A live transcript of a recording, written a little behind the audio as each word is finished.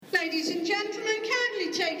gentlemen,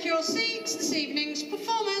 kindly take your seats. This evening's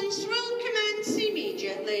performance will commence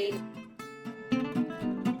immediately.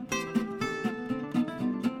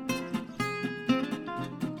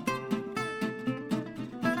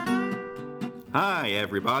 Hi,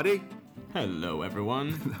 everybody. Hello,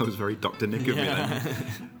 everyone. That was very Dr. Nick of me then.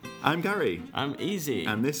 I'm Gary. I'm Easy.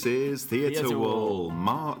 And this is Theatre Theatre Wall Wall.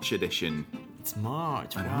 March edition. It's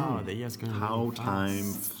March. I Wow, know. the year's going How really fast.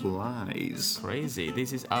 time flies. Crazy.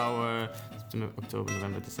 This is our September, October,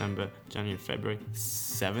 November, December, January, February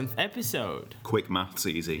 7th episode. Quick maths,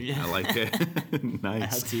 easy. Yeah. I like it. I had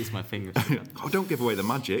Nice. to use my fingers. Oh, don't give away the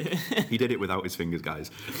magic. He did it without his fingers,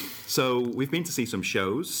 guys. So we've been to see some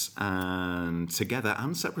shows, and together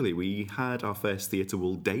and separately, we had our first Theatre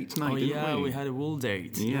Wall date night, Oh, didn't yeah, we? we had a wool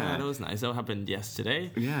date. Yeah. That was nice. That happened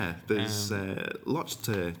yesterday. Yeah, there's lots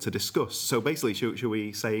to discuss. So basically, should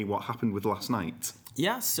we say what happened with last night?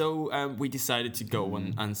 Yeah, so we decided to go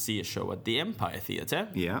and see a show at the Empire Theatre.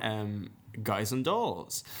 Yeah. Guys and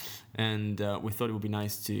Dolls. And we thought it would be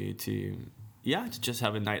nice to just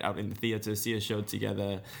have a night out in the theatre, see a show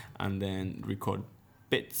together, and then record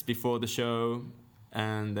bits before the show.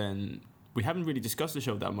 And then we haven't really discussed the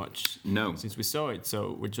show that much No. since we saw it,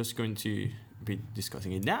 so we're just going to be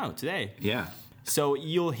discussing it now, today. Yeah. So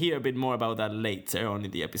you'll hear a bit more about that later on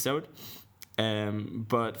in the episode.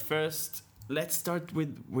 But first, let's start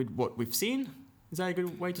with what we've seen. Is that a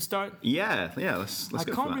good way to start? Yeah, let's I go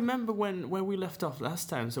for can't that. remember where we left off last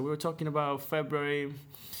time. So we were talking about February.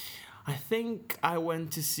 I think I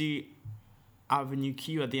went to see Avenue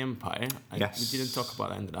Q at the Empire. Yes. We didn't talk about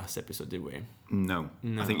that in the last episode, did we? No.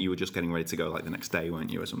 No. I think you were just getting ready to go like the next day,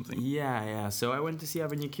 weren't you, or something? Yeah. So I went to see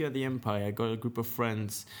Avenue Q at the Empire. I got a group of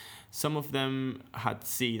friends. Some of them had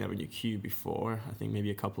seen Avenue Q before. I think maybe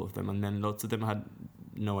a couple of them. And then lots of them had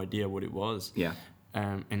no idea what it was. Yeah.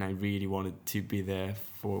 And I really wanted to be there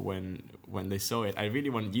for when they saw it. I really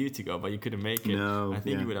wanted you to go, but you couldn't make it. No, I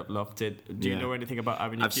think yeah. you would have loved it. Do you Yeah. know anything about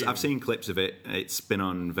Avenue Q? I've seen clips of it. It's been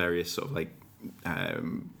on various sort of like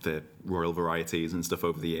the Royal Varieties and stuff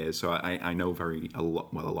over the years, so I know a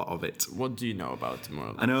lot of it. What do you know about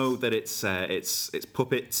Tomorrowland? I know that it's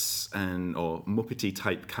puppets or Muppety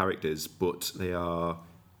type characters, but they are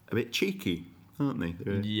a bit cheeky, aren't they?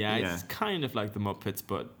 Yeah, it's kind of like the Muppets,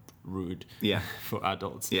 but rude. Yeah. For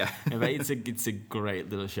adults. Yeah. But it's a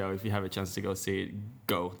great little show. If you have a chance to go see it,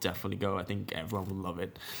 definitely go. I think everyone will love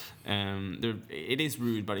it. It is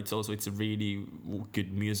rude, but it's a really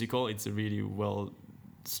good musical. It's a really well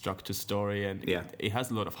structured story, and Yeah. it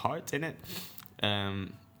has a lot of heart in it.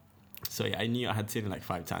 So yeah, I knew I had seen it like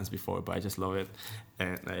 5 times before, but I just love it,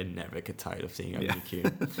 and I never get tired of seeing Avenue Q.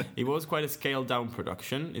 It was quite a scaled down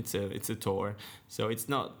production. It's a tour, so it's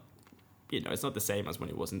not, it's not the same as when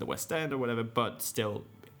it was in the West End or whatever, but still,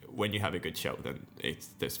 when you have a good show, then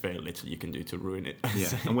there's very little you can do to ruin it. Yeah.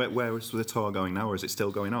 And where is the tour going now, or is it still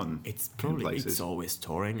going on? It's in probably places? it's always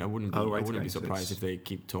touring. I wouldn't be Okay, so surprised it's- if they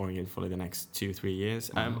keep touring it for the next 2-3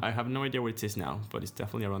 years. I have no idea where it is now, but it's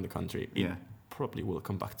definitely around the country. It Yeah. probably will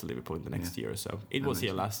come back to Liverpool in the next Yeah. year or so. It That was makes here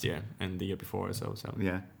sense. last year and the year before or so. So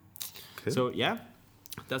Yeah. Cool. so yeah,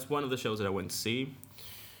 that's one of the shows that I went to see.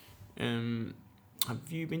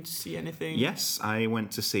 Have you been to see anything? Yes, I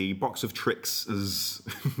went to see Box of Tricks, as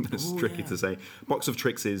it's Ooh, tricky yeah. to say. Box of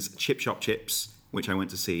Tricks is Chip Shop Chips, which I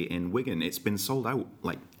went to see in Wigan. It's been sold out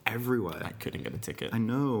like everywhere. I couldn't get a ticket. I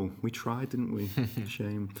know, we tried, didn't we?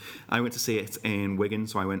 Shame. I went to see it in Wigan,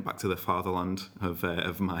 so I went back to the fatherland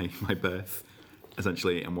of my birth,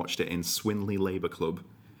 essentially, and watched it in Swinley Labour Club,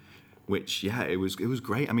 which, yeah, it was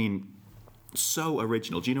great. I mean, so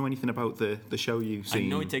original. Do you know anything about the show you've I seen?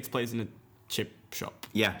 know it takes place in a chip shop.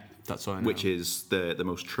 Yeah. That's what I know. Which is the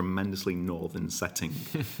most tremendously northern setting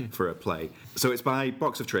for a play. So it's by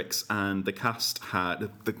Box of Tricks, and the cast had...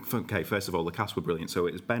 first of all, the cast were brilliant. So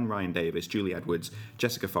it was Ben Ryan Davis, Julie Edwards,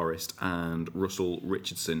 Jessica Forrest, and Russell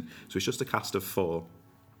Richardson. So it's just a cast of 4.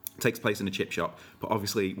 It takes place in a chip shop, but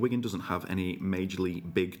obviously Wigan doesn't have any majorly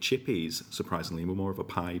big chippies, surprisingly. We're more of a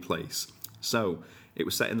pie place. So it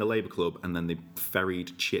was set in the Labour Club, and then they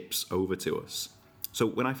ferried chips over to us. So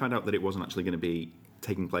when I found out that it wasn't actually going to be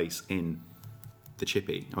taking place in the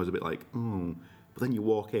chippy, I was a bit like, oh. But then you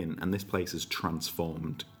walk in, and this place is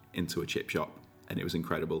transformed into a chip shop, and it was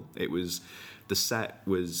incredible. The set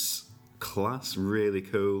was class, really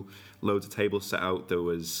cool. Loads of tables set out. There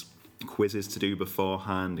was quizzes to do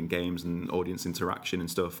beforehand, and games and audience interaction and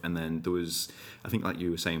stuff. And then there was, I think, like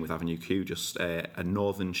you were saying with Avenue Q, just a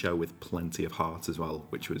northern show with plenty of heart as well,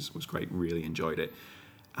 which was great. Really enjoyed it.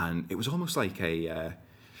 And it was almost like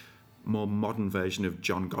more modern version of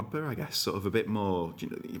John Godber, I guess, sort of a bit more,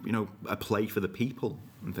 a play for the people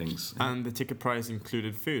and things. And the ticket price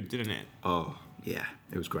included food, didn't it? Oh, yeah,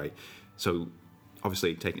 it was great. So,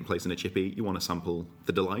 obviously, taking place in a chippy, you want to sample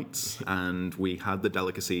the delights, and we had the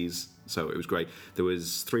delicacies, so it was great. There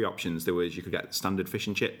was 3 options. You could get standard fish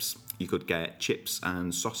and chips, you could get chips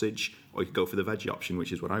and sausage, or you could go for the veggie option,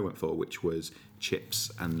 which is what I went for, which was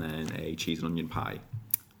chips and then a cheese and onion pie,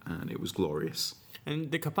 and it was glorious.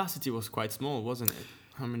 And the capacity was quite small, wasn't it?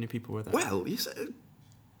 How many people were there? Well,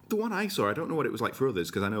 the one I saw, I don't know what it was like for others,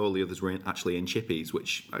 because I know all the others were actually in chippies,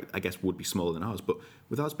 which I guess would be smaller than ours. But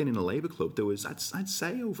with ours being in a labour club, there was, I'd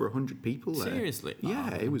say, over 100 people there. Seriously?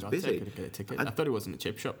 Yeah, it was busy. I could get a ticket. I thought it was in a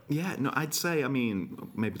chip shop. Yeah, no, I'd say, I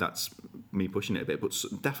mean, maybe that's me pushing it a bit, but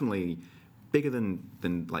definitely bigger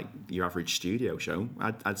than like your average studio show.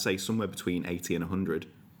 I'd say somewhere between 80 and 100.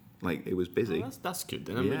 Like, it was busy. Oh, that's good.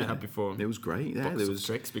 Then I'm really happy for it was great. Yeah, Box of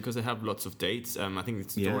Tricks, because they have lots of dates. I think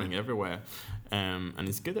it's touring everywhere, and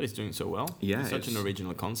it's good that it's doing so well. Yeah, it's such an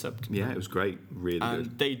original concept. Yeah, it was great. Really and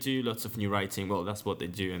good. They do lots of new writing. Well, that's what they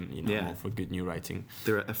do, and all for good new writing.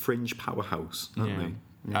 They're a fringe powerhouse, aren't they?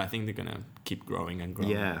 Yeah. I think they're gonna keep growing and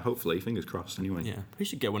growing. Yeah, hopefully. Fingers crossed. Anyway. Yeah, we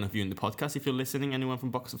should get one of you in the podcast if you're listening. Anyone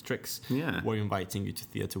from Box of Tricks? Yeah, we're inviting you to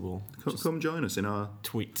Theatre Wall. Come join us in our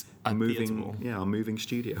tweet at moving. Wall. Yeah, our moving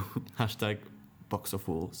studio. Hashtag Box of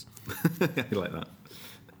Walls. I like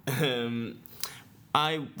that.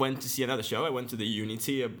 I went to see another show. I went to the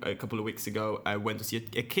Unity a couple of weeks ago. I went to see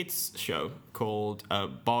a kids show called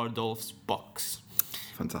Bardolph's Box.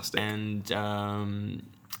 Fantastic. And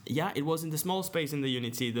it was in the small space in the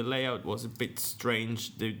Unity. The layout was a bit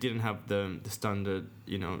strange. They didn't have the standard,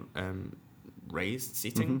 raised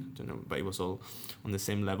seating. Don't know, but it was all on the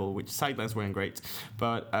same level, which sidelines weren't great.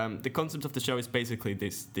 But the concept of the show is basically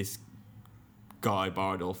this guy,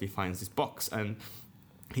 Bardolph, he finds this box and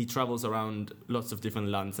he travels around lots of different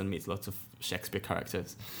lands and meets lots of Shakespeare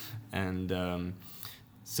characters. And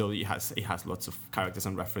so he has lots of characters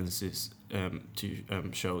and references to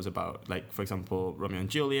shows about, like, for example, Romeo and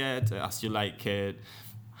Juliet, As You Like It,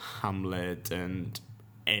 Hamlet, and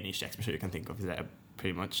any Shakespeare show you can think of is there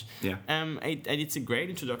pretty much. Yeah. And it's a great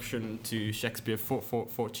introduction to Shakespeare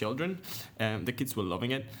for children. The kids were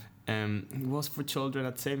loving it. It was for children,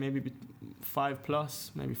 I'd say maybe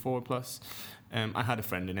 5+, maybe 4+. I had a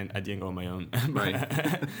friend in it. I didn't go on my own. Right.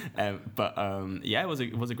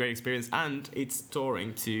 It was a great experience, and it's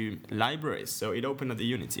touring to libraries. So it opened at the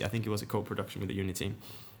Unity. I think it was a co-production with the Unity.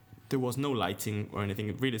 There was no lighting or anything.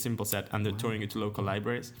 A really simple set, and they're touring it to local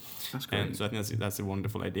libraries. That's great. So I think that's a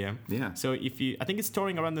wonderful idea. Yeah. So I think it's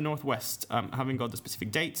touring around the Northwest. I haven't got the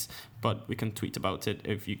specific dates, but we can tweet about it.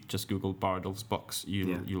 If you just Google Bardolph's Box,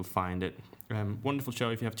 you'll find it. Wonderful show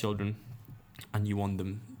if you have children and you want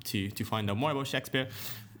them to find out more about Shakespeare.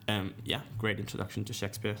 Great introduction to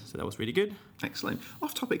Shakespeare. So that was really good. Excellent.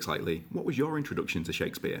 Off topic slightly, what was your introduction to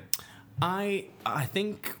Shakespeare? I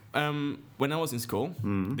think when I was in school,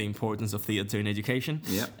 the importance of theatre in education.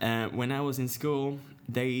 Yeah. When I was in school,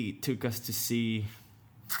 they took us to see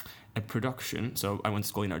a production. So I went to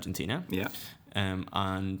school in Argentina. Yeah.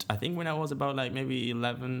 And I think when I was about like maybe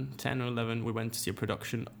 10 or 11, we went to see a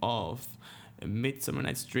production of A Midsummer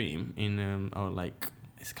Night's Dream in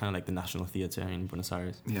it's kind of like the National Theatre in Buenos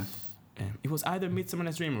Aires. Yeah. It was either Midsummer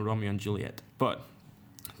Night's Dream or Romeo and Juliet, but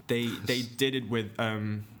they did it with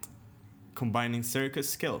combining circus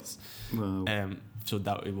skills. Wow. So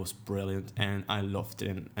that it was brilliant, and I loved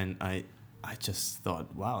it, and I just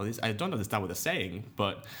thought, wow, I don't understand what they're saying,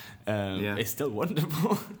 but it's still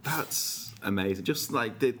wonderful. That's amazing. Just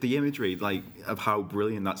like the imagery, like of how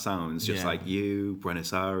brilliant that sounds. Just like you,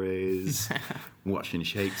 Buenos Aires, watching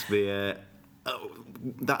Shakespeare. Oh,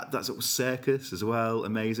 that sort of circus as well.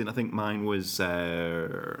 Amazing. I think mine was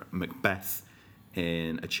Macbeth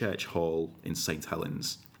in a church hall in St.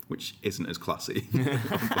 Helens, which isn't as classy,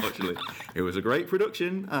 unfortunately. It was a great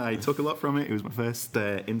production. I took a lot from it. It was my first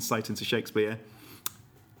insight into Shakespeare.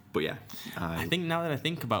 But yeah. I think now that I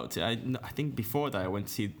think about it, I think before that I went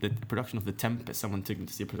to see the production of The Tempest. Someone took me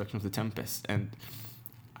to see a production of The Tempest. And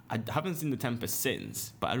I haven't seen The Tempest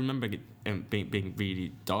since, but I remember it being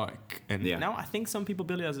really dark. And now I think some people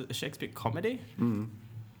build it as a Shakespeare comedy. Mm.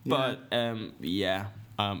 Yeah.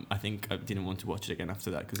 But I think I didn't want to watch it again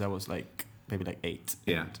after that because I was maybe 8.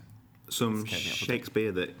 Yeah. Some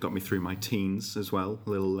Shakespeare that got me through my teens as well. A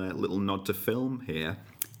little nod to film here.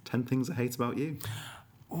 10 Things I Hate About You.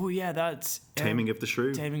 Oh, yeah, that's... Taming of the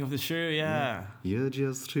Shrew. Taming of the Shrew, yeah. You're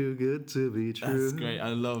just too good to be true. That's great. I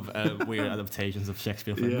love weird adaptations of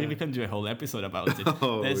Shakespeare films. We can do a whole episode about it.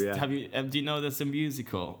 Oh, yeah. Do you know there's a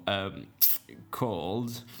musical?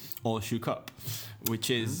 called All Shook Up, which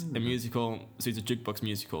is a musical. So it's a jukebox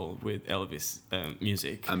musical with Elvis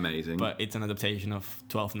music. Amazing. But it's an adaptation of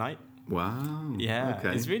Twelfth Night. Wow. Yeah,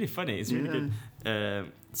 Okay. it's really funny. It's really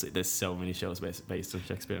good. So there's so many shows based on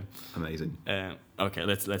Shakespeare. Amazing. Okay,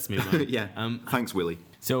 let's move on. Yeah. Thanks, Willie.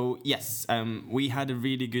 So yes, we had a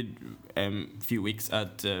really good few weeks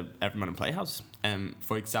at Everyman Playhouse.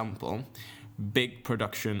 For example, big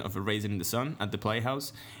production of A Raisin in the Sun at the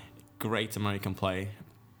Playhouse. Great American play,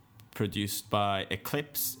 produced by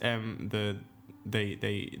Eclipse. They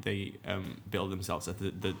build themselves as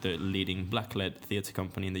the leading black-led theatre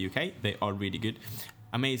company in the UK. They are really good.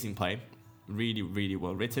 Amazing play. Really, really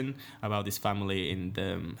well written about this family in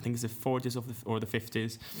the I think it's the 40s or the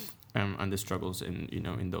 50s, and the struggles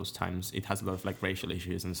in those times. It has a lot of like racial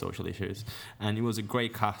issues and social issues, and it was a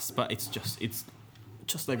great cast. But it's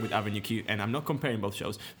just like with Avenue Q, and I'm not comparing both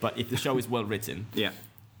shows. But if the show is well written, Yeah.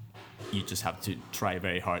 you just have to try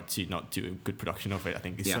very hard to not do a good production of it. I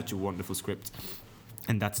think it's such a wonderful script.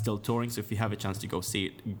 And that's still touring, so if you have a chance to go see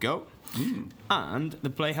it, go. And the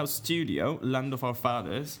Playhouse Studio, Land of Our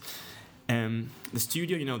Fathers. The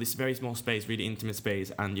studio, this very small space, really intimate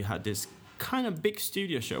space, and you had this kind of big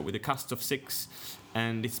studio show with a cast of 6,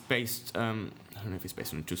 and it's based, I don't know if it's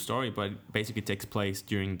based on a true story, but it basically takes place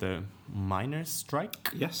during the miners' strike.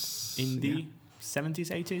 Yes. In the 70s,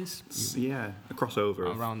 80s? Yeah, a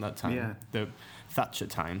crossover. Around that time. Yeah. The Thatcher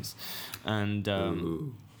times. And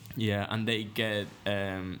yeah, and they get,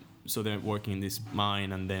 so they're working in this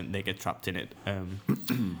mine and then they get trapped in it.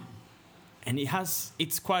 And it's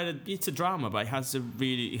a drama, but it has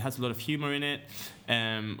a lot of humor in it.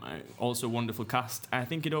 Also a wonderful cast. I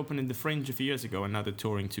think it opened in the Fringe a few years ago, and now they're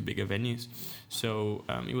touring to bigger venues. So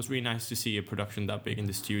it was really nice to see a production that big in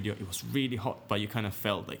the studio. It was really hot, but you kind of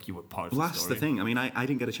felt like you were part of the story. That's the thing. I mean, I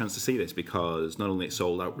didn't get a chance to see this because not only it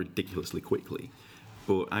sold out ridiculously quickly,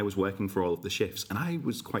 but I was working for all of the shifts, and I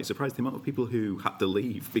was quite surprised the amount of people who had to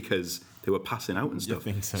leave because they were passing out and stuff.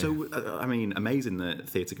 You think so? So, I mean, amazing that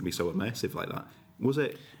theatre can be so immersive like that. Was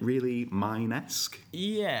it really mine-esque?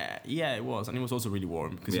 Yeah, it was, and it was also really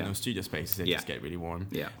warm because studio spaces they just get really warm.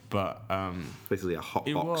 Yeah, but basically a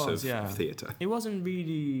hot box of theatre. It wasn't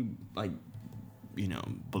really like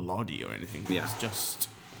bloody or anything. It was just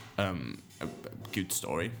a good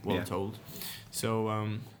story, well told. So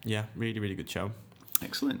really, really good show.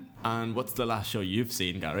 Excellent. And what's the last show you've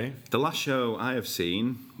seen, Gary? The last show I have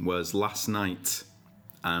seen was last night,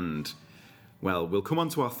 and well, we'll come on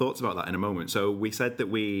to our thoughts about that in a moment. So we said that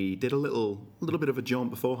we did a little bit of a jaunt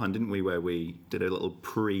beforehand, didn't we? Where we did a little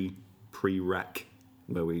pre-rec,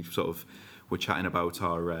 where we sort of were chatting about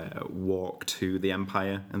our walk to the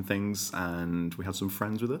Empire and things, and we had some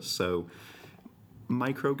friends with us. So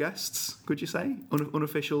micro guests, could you say?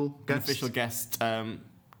 Unofficial guests. Unofficial guests.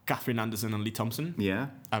 Catherine Anderson and Lee Thompson. Yeah.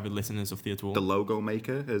 Avid listeners of Theatre World. The logo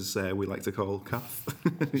maker, as we like to call Kath.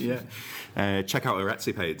 Yeah. Check out her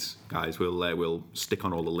Etsy page, guys. We'll stick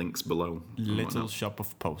on all the links below. Little Shop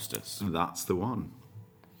of Posters. That's the one.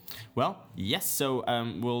 Well, yes. So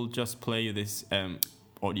we'll just play you this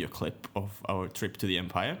audio clip of our trip to the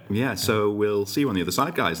Empire. Yeah. So we'll see you on the other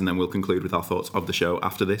side, guys, and then we'll conclude with our thoughts of the show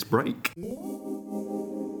after this break.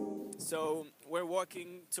 So we're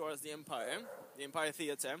walking towards the Empire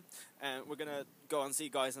Theatre, and we're gonna go and see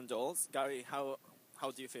Guys and Dolls. Gary, how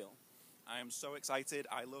do you feel? I am so excited.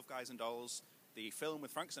 I love Guys and Dolls, the film with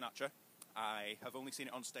Frank Sinatra. I have only seen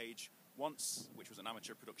it on stage once, which was an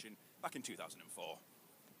amateur production back in 2004.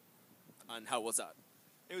 And how was that?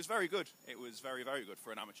 It was very good. It was very, very good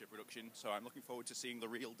for an amateur production, so I'm looking forward to seeing the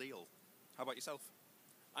real deal. How about yourself?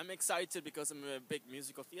 I'm excited because I'm a big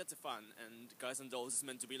musical theatre fan, and Guys and Dolls is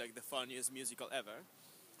meant to be like the funniest musical ever.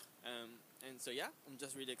 And so I'm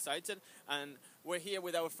just really excited. And we're here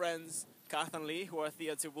with our friends Kath and Lee, who are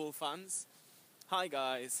Theatre World fans. Hi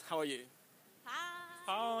guys, how are you?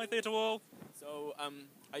 Hi, Theatre World. So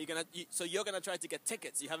you're gonna try to get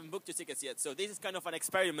tickets. You haven't booked your tickets yet. So this is kind of an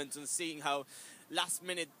experiment on seeing how last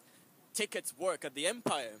minute tickets work at the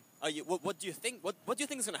Empire. What do you think? What do you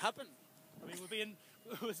think is gonna happen? I mean,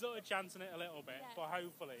 we're sort of chancing it a little bit, but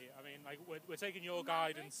hopefully, I mean, like we're taking your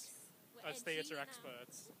guidance as theatre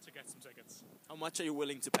experts to get some tickets. How much are you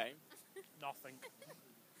willing to pay? Nothing.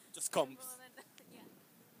 Just comps.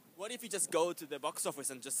 What if you just go to the box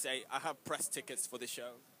office and just say, I have press tickets for the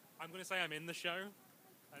show? I'm going to say I'm in the show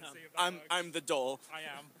and see if that works. I'm the doll. I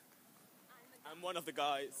am. I'm one of the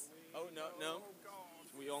guys. Oh, no.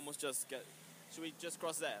 We almost just get... Should we just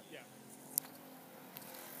cross there? Yeah.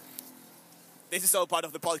 This is all part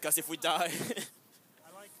of the podcast if we die.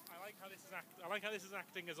 I like how this is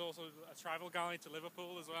acting as also a travel guide to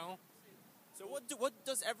Liverpool as well. So what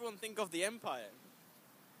does everyone think of the Empire?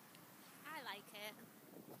 I like it.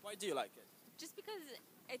 Why do you like it? Just because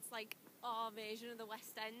it's like our version of the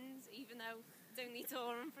West End, even though it's only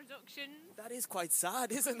tour and production. That is quite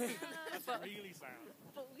sad, isn't it? But Really sad.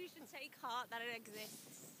 we should take heart that it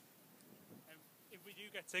exists. If we do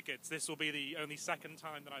get tickets, this will be the only second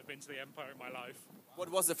time that I've been to the Empire in my life. What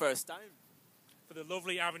was the first time? For the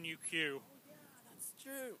lovely Avenue Q. That's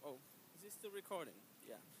true. Oh, is this still recording?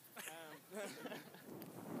 Yeah. It's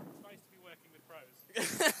nice to be working with pros.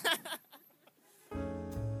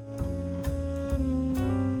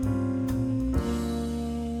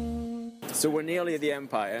 So we're nearly at the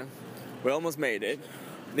Empire. We almost made it.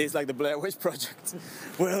 This is like the Blair Witch Project.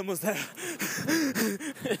 We're almost there.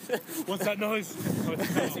 What's that noise?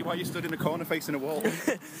 See why you stood in a corner facing a wall?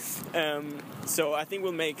 So I think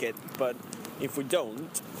we'll make it, but if we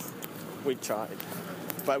don't, we tried.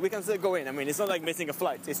 But we can still go in. I mean, it's not like missing a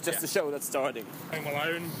flight. It's just a show that's starting. Home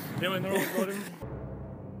Alone. You know when they're all running?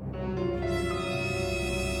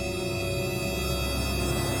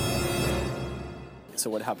 So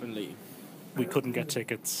what happened, Lee? We couldn't get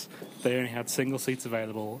tickets. They only had single seats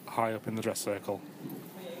available high up in the dress circle.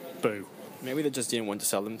 Boo. Maybe they just didn't want to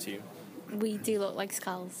sell them to you. We do look like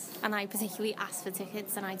skulls, and I particularly asked for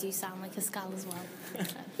tickets, and I do sound like a skull as well.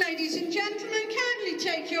 Ladies and gentlemen, kindly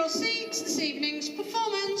take your seats. This evening's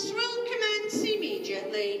performance will commence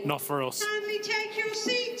immediately. Not for us. Kindly take your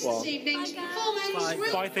seats. Well, This evening's Bye, guys. performance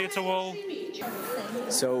will Bye, Theatre Wall. commence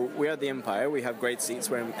immediately. So we're at the Empire. We have great seats.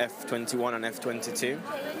 We're in F21 and F22.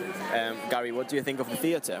 Gary, what do you think of the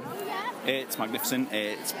theatre? It's magnificent.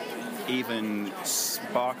 It's even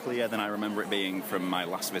sparklier than I remember it being from my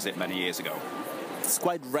last visit many years ago. It's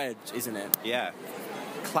quite red, isn't it? Yeah,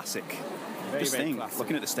 classic. Very, Just very think, classic.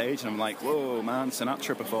 looking at the stage, and I'm like, whoa, man,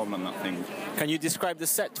 Sinatra performed on that thing. Can you describe the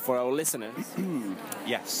set for our listeners?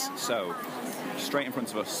 Yes, so straight in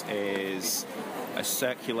front of us is a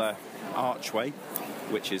circular archway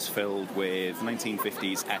which is filled with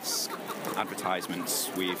 1950s-esque advertisements.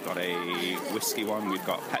 We've got a whiskey one, we've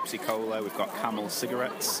got Pepsi Cola, we've got Camel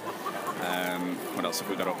cigarettes. What else have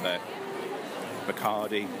we got up there?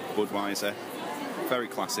 Bacardi, Budweiser. Very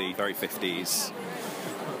classy, very 50s.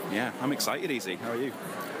 Yeah, I'm excited, Easy. How are you?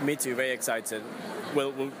 Me too, very excited.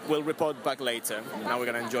 We'll report back later. Now we're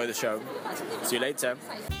going to enjoy the show. See you later.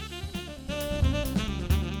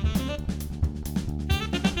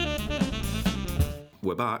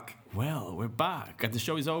 We're back. Well, we're back, and the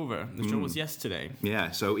show is over. The show was yesterday. Yeah,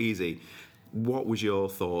 so Easy. What was your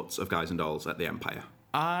thoughts of Guys and Dolls at the Empire?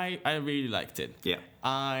 I really liked it. Yeah.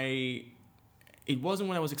 It wasn't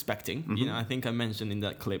what I was expecting. You know, I think I mentioned in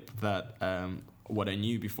that clip that what I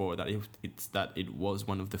knew before, that it was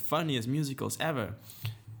one of the funniest musicals ever.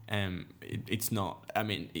 It's not. I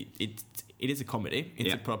mean, it is a comedy.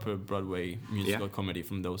 It's a proper Broadway musical comedy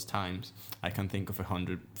from those times. I can think of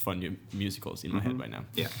 100 funny musicals in my head right now.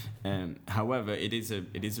 Yeah. However, it is a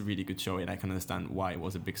really good show, and I can understand why it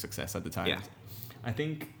was a big success at the time. Yeah. I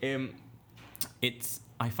think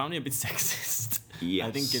I found it a bit sexist. Yes.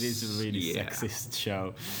 I think it is a really sexist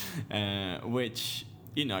show, which,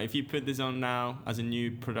 you know, if you put this on now as a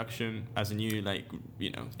new production, as a new, like,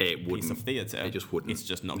 you know, piece of theatre, it just wouldn't. It's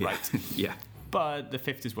just not right. Yeah. But the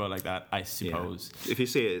 50s were like that, I suppose. Yeah. If you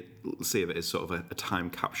see it as sort of a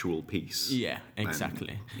time capsule piece. Yeah,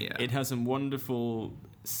 exactly. Yeah. It has some wonderful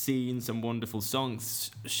scenes, some wonderful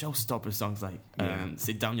songs, showstopper songs like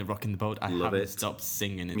Sit Down, You're Rocking the Boat. I Love haven't it. stopped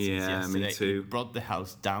singing it Yeah, since yesterday. me too. It brought the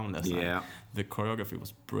house down last night. The choreography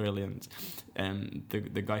was brilliant.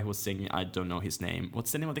 The guy who was singing, I don't know his name.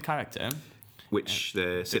 What's the name of the character? Which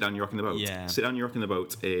the Sit Down, You're Rocking the Boat. Yeah. Sit Down, You're Rocking the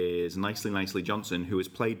Boat is Nicely Johnson, who is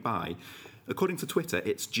played by, according to Twitter,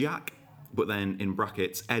 it's Jack, but then in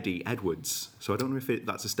brackets, Eddie Edwards. So I don't know if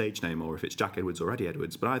that's a stage name or if it's Jack Edwards or Eddie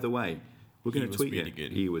Edwards, but either way, we're going to tweet really it.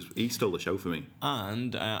 good. He stole the show for me.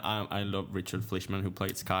 And I love Richard Fleischman, who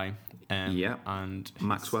played Sky. And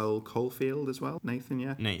Maxwell Caulfield as well. Nathan,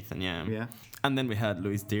 yeah. Yeah. And then we had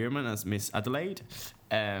Louise Dearman as Miss Adelaide.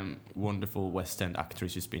 Wonderful West End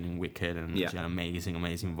actress. She's been in Wicked, and she had an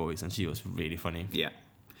amazing voice, and she was really funny. Yeah.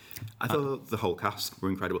 I thought the whole cast were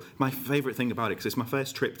incredible. My favourite thing about it, because it's my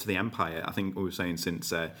first trip to the Empire, I think we were saying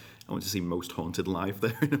since I went to see Most Haunted live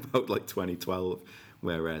there in about like 2012,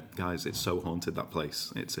 where, guys, it's so haunted, that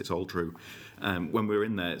place. It's all true. When we were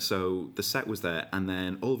in there, so the set was there, and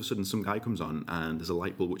then all of a sudden some guy comes on, and there's a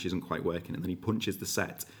light bulb which isn't quite working, and then he punches the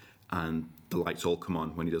set, and the lights all come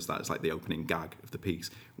on. When he does that, it's like the opening gag of the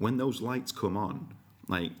piece. When those lights come on,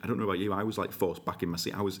 like, I don't know about you, I was like forced back in my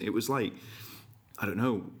seat. It was like, I don't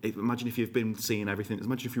know. Imagine if you've been seeing everything.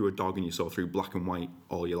 Imagine if you were a dog and you saw through black and white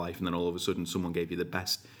all your life, and then all of a sudden someone gave you the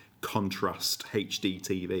best contrast HD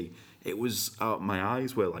TV. It was my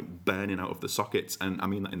eyes were like burning out of the sockets, and I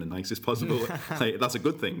mean that in the nicest possible way. Like, that's a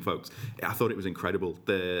good thing, folks. I thought it was incredible.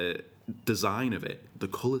 The design of it, the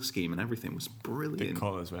color scheme, and everything was brilliant. The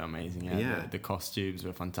colors were amazing. The costumes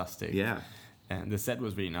were fantastic. Yeah. And the set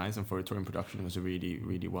was really nice, and for a touring production, it was a really,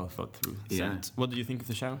 really well thought through set. What did you think of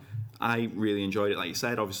the show? I really enjoyed it. Like you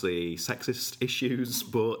said, obviously sexist issues,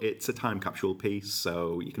 but it's a time capsule piece,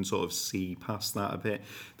 so you can sort of see past that a bit.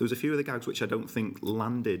 There was a few of the gags which I don't think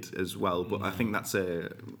landed as well, but I think that's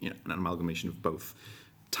an amalgamation of both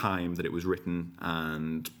time that it was written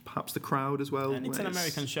and perhaps the crowd as well. And it's an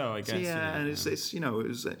American show, I guess. Yeah, and it's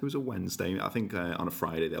it was a Wednesday. I think on a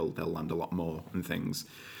Friday they'll land a lot more and things.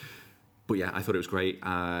 But yeah, I thought it was great.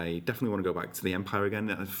 I definitely want to go back to the Empire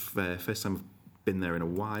again. First time I've been there in a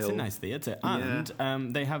while. It's a nice theatre.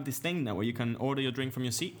 And they have this thing now where you can order your drink from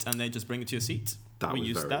your seat and they just bring it to your seat. That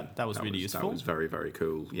was really useful. That was very, very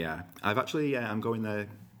cool, yeah. I've actually, I'm going there,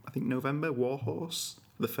 I think November, Warhorse,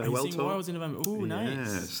 the farewell tour. Warhorse in November. Ooh, nice.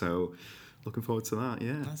 Yeah, so looking forward to that,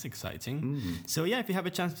 yeah. That's exciting. So yeah, if you have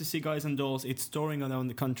a chance to see Guys and Dolls, it's touring around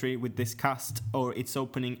the country with this cast, or it's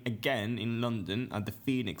opening again in London at the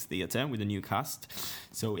Phoenix Theatre with a new cast.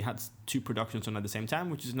 So it had 2 productions on at the same time,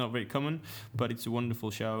 which is not very common, but it's a wonderful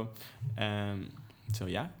show. So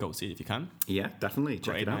yeah, go see it if you can. Yeah, definitely.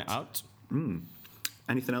 Check it out.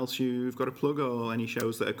 Anything else you've got to plug, or any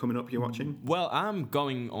shows that are coming up you're watching? Well, I'm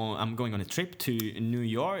going on a trip to New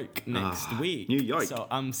York next week. New York. So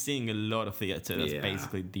I'm seeing a lot of theatre. That's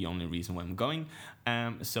basically the only reason why I'm going.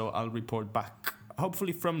 So I'll report back.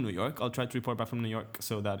 Hopefully from New York. I'll try to report back from New York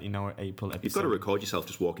so that in our April episode... You've got to record yourself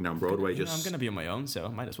just walking down Broadway. I'm going to be on my own, so I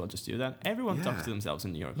might as well just do that. Everyone talks to themselves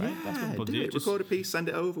in New York, right? That's what people do. Just record a piece, send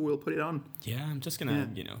it over, we'll put it on. Yeah, I'm just going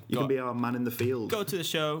to, You can be our man in the field. Go to the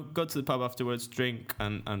show, go to the pub afterwards, drink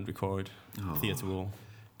and record. Theatre Wall.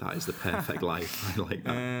 That is the perfect life. I like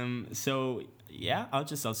that. So, yeah, I'll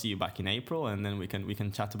see you back in April, and then we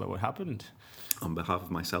can chat about what happened. On behalf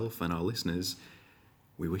of myself and our listeners,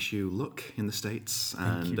 we wish you luck in the States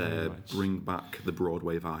and bring back the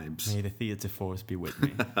Broadway vibes. May the theatre force be with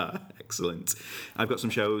me. Excellent. I've got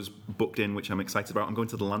some shows booked in which I'm excited about. I'm going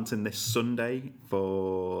to the Lantern this Sunday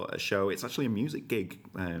for a show. It's actually a music gig,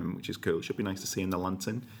 which is cool. Should be nice to see in the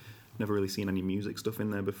Lantern. Never really seen any music stuff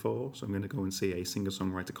in there before, so I'm going to go and see a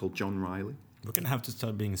singer-songwriter called John Riley. We're going to have to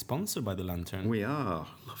start being sponsored by the Lantern. We are.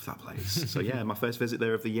 Love that place. So yeah, my first visit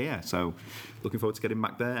there of the year. So looking forward to getting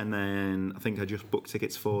back there. And then I think I just booked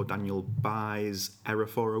tickets for Daniel Bye's Era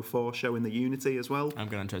 404 show in the Unity as well. I'm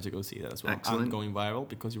going to try to go see that as well. Excellent. I'm going viral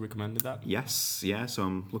because you recommended that. Yes, yeah. So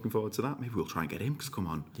I'm looking forward to that. Maybe we'll try and get him, because come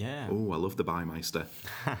on. Yeah. Oh, I love the Bymeister.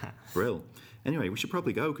 Brill. Anyway, we should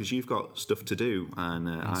probably go because you've got stuff to do,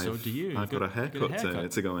 and so do you. I've got a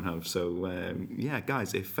haircut to go and have. So yeah,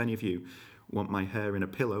 guys, if any of you want my hair in a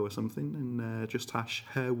pillow or something, and just hash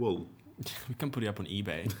hair wool. We can put it up on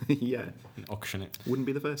eBay. Yeah. And auction it. Wouldn't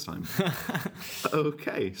be the first time.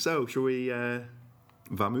 Okay, so shall we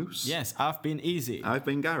vamoose? Yes, I've been Easy. I've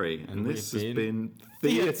been Gary, and this has been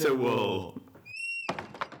Theatre Wall.